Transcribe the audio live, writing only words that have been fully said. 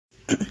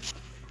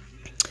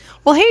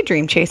Well, hey,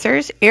 Dream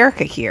Chasers,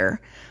 Erica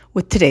here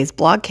with today's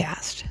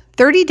blogcast,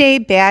 30-Day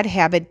Bad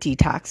Habit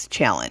Detox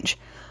Challenge.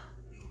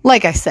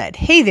 Like I said,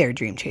 hey there,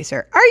 Dream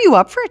Chaser, are you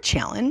up for a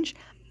challenge?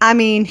 I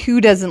mean,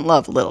 who doesn't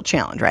love a little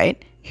challenge,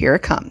 right? Here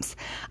it comes.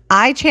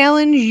 I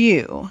challenge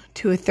you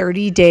to a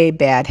 30-day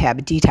bad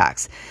habit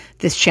detox.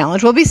 This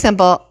challenge will be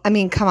simple. I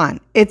mean, come on,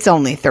 it's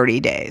only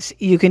 30 days.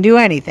 You can do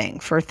anything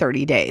for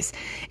 30 days.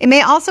 It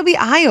may also be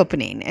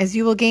eye-opening as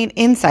you will gain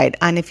insight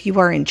on if you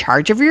are in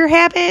charge of your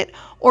habit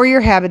or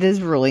your habit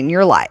is ruling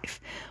your life.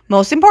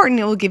 Most important,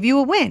 it will give you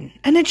a win,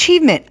 an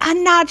achievement, a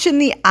notch in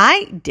the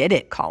I did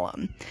it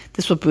column.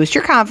 This will boost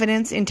your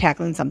confidence in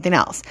tackling something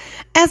else.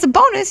 As a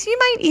bonus, you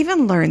might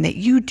even learn that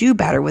you do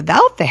better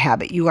without the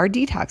habit you are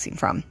detoxing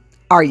from.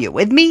 Are you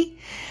with me?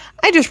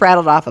 I just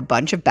rattled off a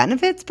bunch of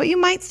benefits, but you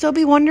might still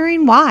be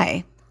wondering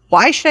why.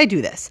 Why should I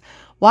do this?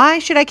 Why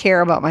should I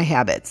care about my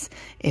habits?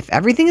 If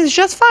everything is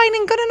just fine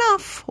and good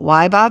enough,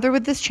 why bother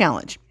with this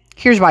challenge?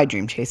 Here's why,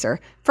 Dream Chaser.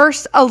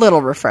 First, a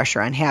little refresher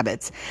on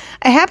habits.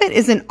 A habit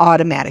is an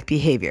automatic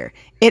behavior.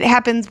 It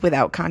happens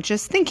without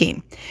conscious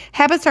thinking.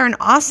 Habits are an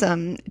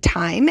awesome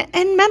time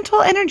and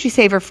mental energy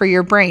saver for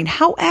your brain.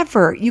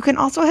 However, you can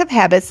also have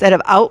habits that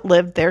have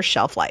outlived their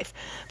shelf life,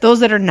 those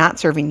that are not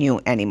serving you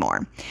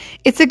anymore.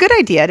 It's a good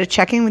idea to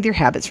check in with your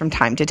habits from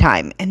time to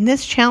time, and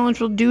this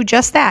challenge will do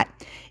just that.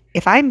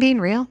 If I'm being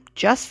real,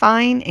 just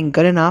fine and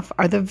good enough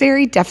are the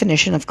very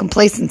definition of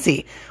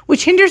complacency,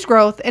 which hinders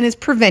growth and is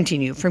preventing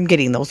you from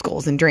getting those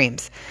goals and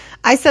dreams.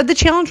 I said the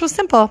challenge was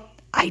simple.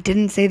 I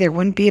didn't say there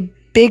wouldn't be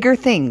bigger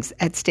things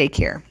at stake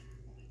here.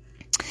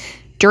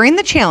 During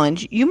the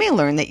challenge, you may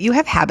learn that you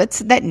have habits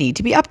that need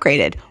to be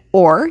upgraded,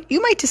 or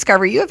you might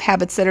discover you have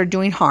habits that are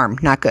doing harm,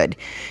 not good.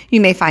 You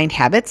may find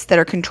habits that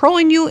are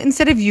controlling you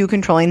instead of you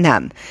controlling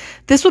them.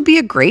 This will be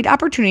a great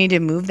opportunity to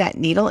move that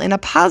needle in a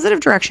positive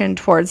direction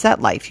towards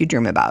that life you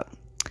dream about.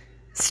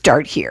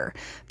 Start here.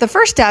 The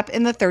first step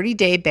in the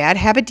 30-day Bad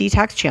Habit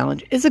Detox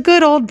Challenge is a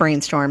good old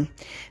brainstorm.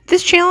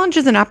 This challenge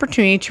is an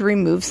opportunity to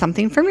remove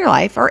something from your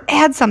life or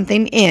add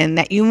something in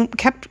that you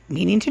kept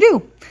meaning to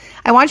do.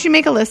 I want you to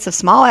make a list of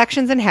small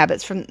actions and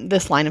habits from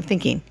this line of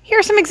thinking. Here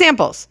are some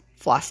examples.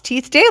 Floss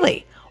teeth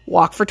daily.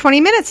 Walk for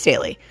 20 minutes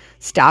daily.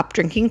 Stop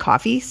drinking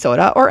coffee,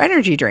 soda, or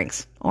energy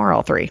drinks, or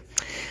all three.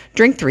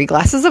 Drink 3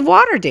 glasses of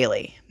water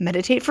daily.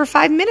 Meditate for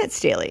 5 minutes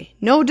daily.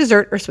 No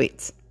dessert or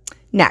sweets.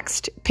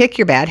 Next, pick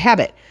your bad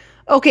habit.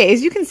 Okay,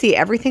 as you can see,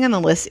 everything on the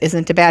list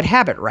isn't a bad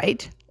habit,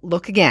 right?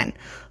 Look again.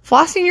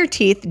 Flossing your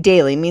teeth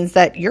daily means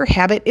that your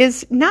habit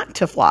is not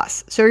to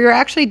floss, so you're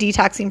actually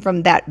detoxing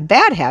from that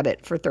bad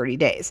habit for 30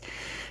 days.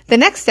 The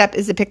next step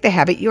is to pick the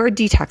habit you are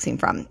detoxing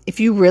from. If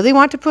you really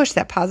want to push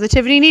that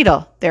positivity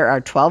needle, there are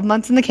 12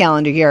 months in the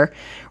calendar year.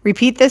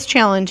 Repeat this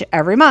challenge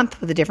every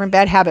month with a different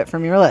bad habit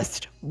from your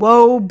list.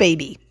 Whoa,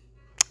 baby.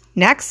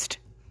 Next,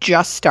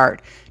 just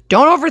start.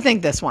 Don't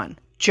overthink this one.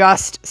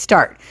 Just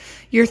start.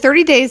 Your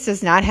 30 days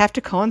does not have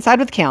to coincide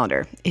with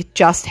calendar. It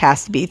just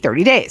has to be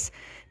 30 days.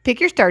 Pick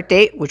your start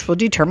date, which will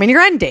determine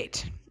your end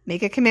date.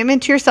 Make a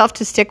commitment to yourself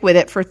to stick with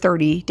it for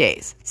 30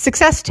 days.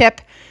 Success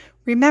tip.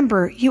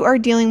 Remember, you are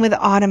dealing with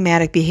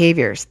automatic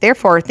behaviors.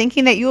 Therefore,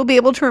 thinking that you will be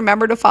able to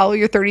remember to follow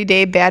your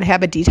 30-day bad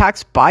habit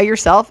detox by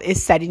yourself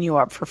is setting you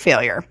up for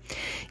failure.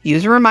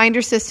 Use a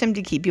reminder system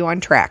to keep you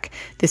on track.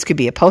 This could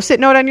be a post-it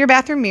note on your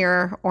bathroom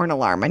mirror or an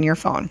alarm on your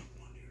phone.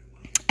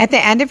 At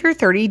the end of your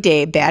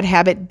 30-day bad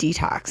habit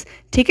detox,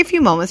 take a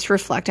few moments to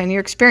reflect on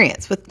your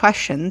experience with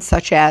questions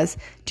such as,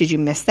 did you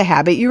miss the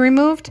habit you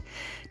removed?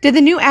 Did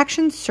the new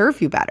actions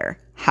serve you better?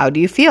 How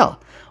do you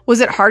feel? Was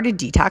it hard to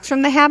detox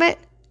from the habit?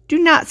 Do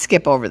not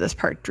skip over this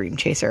part, Dream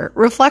Chaser.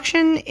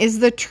 Reflection is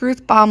the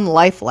truth bomb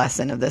life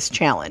lesson of this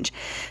challenge.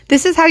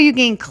 This is how you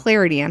gain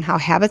clarity on how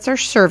habits are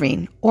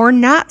serving or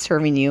not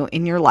serving you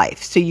in your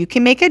life, so you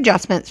can make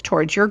adjustments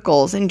towards your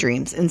goals and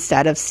dreams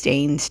instead of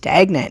staying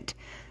stagnant.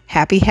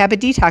 Happy habit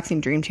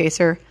detoxing, Dream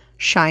Chaser.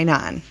 Shine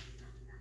on.